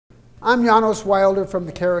I'm Janos Wilder from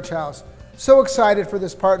the Carriage House. So excited for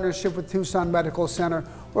this partnership with Tucson Medical Center.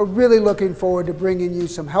 We're really looking forward to bringing you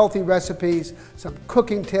some healthy recipes, some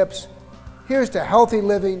cooking tips. Here's to healthy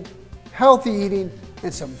living, healthy eating,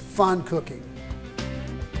 and some fun cooking.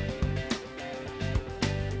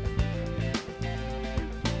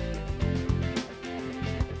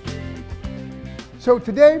 So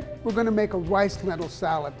today we're going to make a rice lentil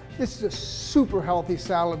salad. This is a super healthy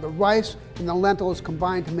salad. The rice and the lentils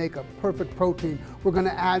combine to make a perfect protein. We're going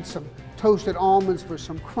to add some toasted almonds for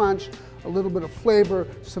some crunch, a little bit of flavor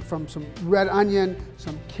from some red onion,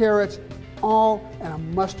 some carrots, all and a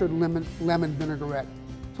mustard lemon vinaigrette.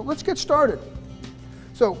 So let's get started.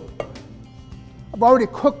 So I've already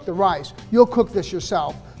cooked the rice. You'll cook this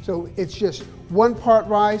yourself. So it's just 1 part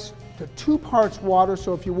rice to 2 parts water.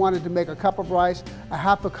 So if you wanted to make a cup of rice, a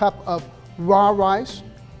half a cup of raw rice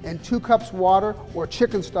and 2 cups water, or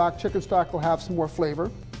chicken stock. Chicken stock will have some more flavor.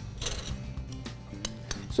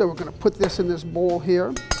 So we're going to put this in this bowl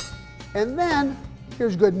here. And then,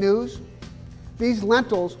 here's good news. These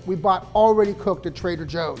lentils we bought already cooked at Trader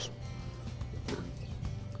Joe's.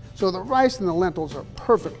 So the rice and the lentils are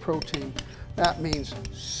perfect protein. That means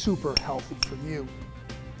super healthy for you.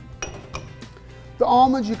 The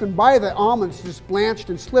almonds, you can buy the almonds just blanched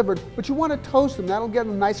and slivered, but you want to toast them. That'll get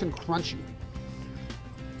them nice and crunchy.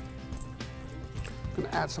 I'm going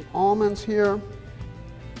to add some almonds here.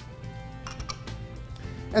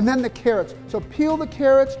 And then the carrots. So peel the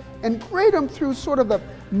carrots and grate them through sort of the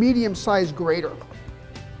medium-sized grater.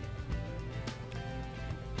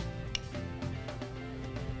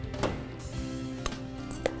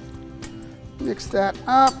 Mix that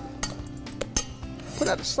up. Put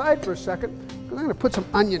that aside for a second. I'm going to put some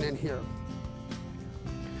onion in here.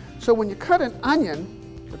 So when you cut an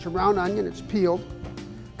onion, it's a round onion, it's peeled,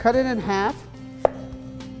 cut it in half,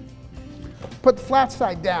 put the flat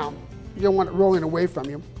side down. You don't want it rolling away from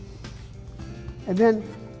you. And then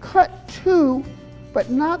cut 2, but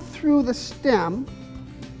not through the stem.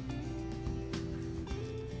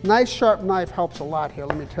 Nice sharp knife helps a lot here,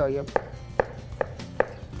 let me tell you.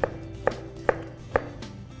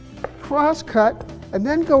 Cross cut, and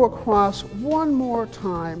then go across 1 more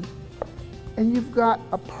time, and you've got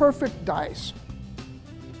a perfect dice.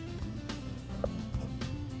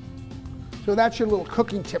 So that's your little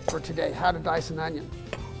cooking tip for today, how to dice an onion.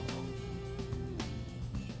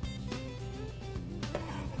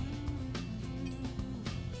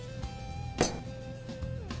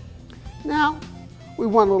 Now, we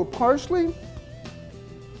want a little parsley.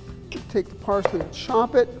 Take the parsley and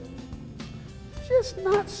chop it. Just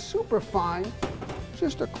not super fine,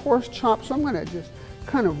 just a coarse chop. So I'm going to just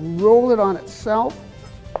kind of roll it on itself.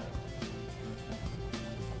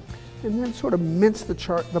 And then sort of mince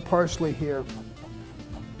the parsley here.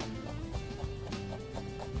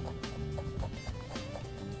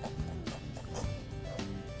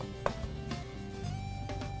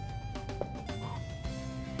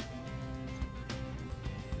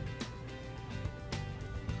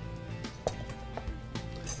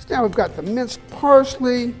 Now we've got the minced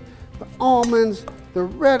parsley, the almonds, the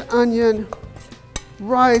red onion,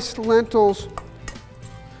 rice, lentils,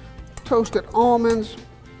 toasted almonds.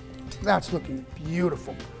 That's looking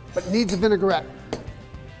beautiful, but it needs a vinaigrette.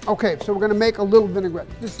 Okay, so we're going to make a little vinaigrette.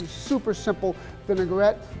 This is super simple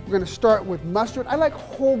vinaigrette. We're going to start with mustard. I like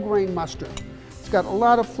whole grain mustard. It's got a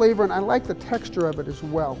lot of flavor and I like the texture of it as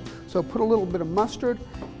well. So put a little bit of mustard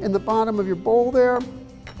in the bottom of your bowl there.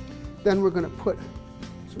 Then we're going to put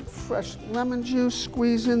some fresh lemon juice,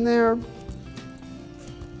 squeeze in there.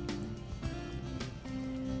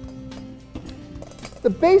 The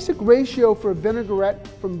basic ratio for a vinaigrette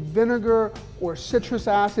from vinegar or citrus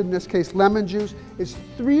acid, in this case lemon juice, is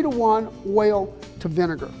 3 to 1 oil to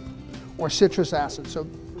vinegar or citrus acid. So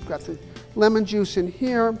we've got the lemon juice in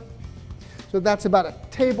here. So that's about a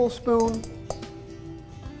tablespoon.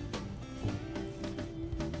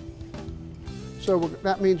 So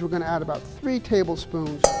that means we're going to add about 3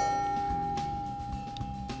 tablespoons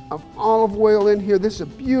of olive oil in here. This is a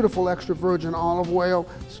beautiful extra virgin olive oil.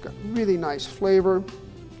 It's got really nice flavor.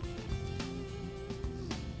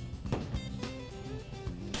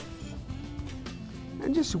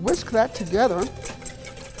 And just whisk that together.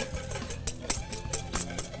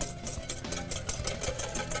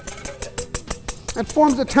 It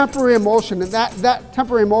forms a temporary emulsion, and that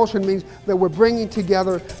temporary emulsion means that we're bringing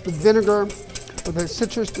together the vinegar, the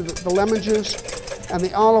citrus, the lemon juice, and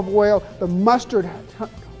the olive oil. The mustard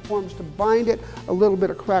forms to bind it, a little bit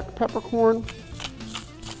of cracked peppercorn.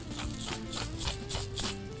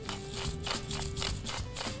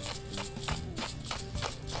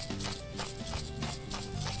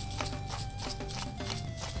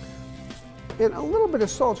 And a little bit of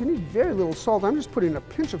salt. You need very little salt. I'm just putting a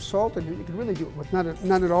pinch of salt in it. You can really do it with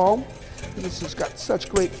none at all. And this has got such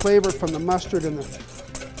great flavor from the mustard and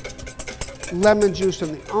the lemon juice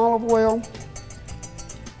and the olive oil.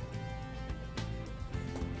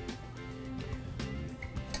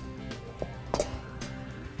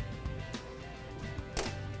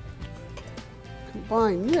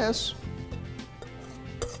 Combine this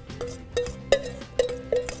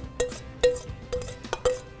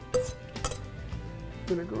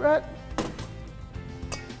vinaigrette,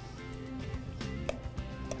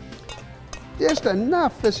 just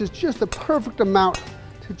enough. This is just the perfect amount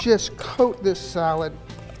to just coat this salad.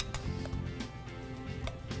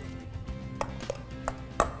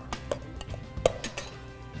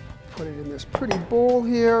 Put it in this pretty bowl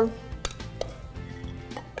here.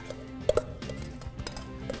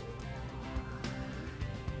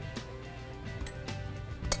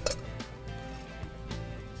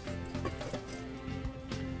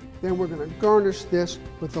 Then we're going to garnish this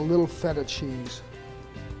with a little feta cheese.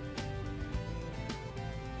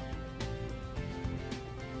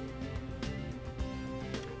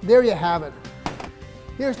 There you have it.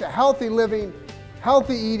 Here's to healthy living,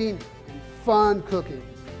 healthy eating, and fun cooking.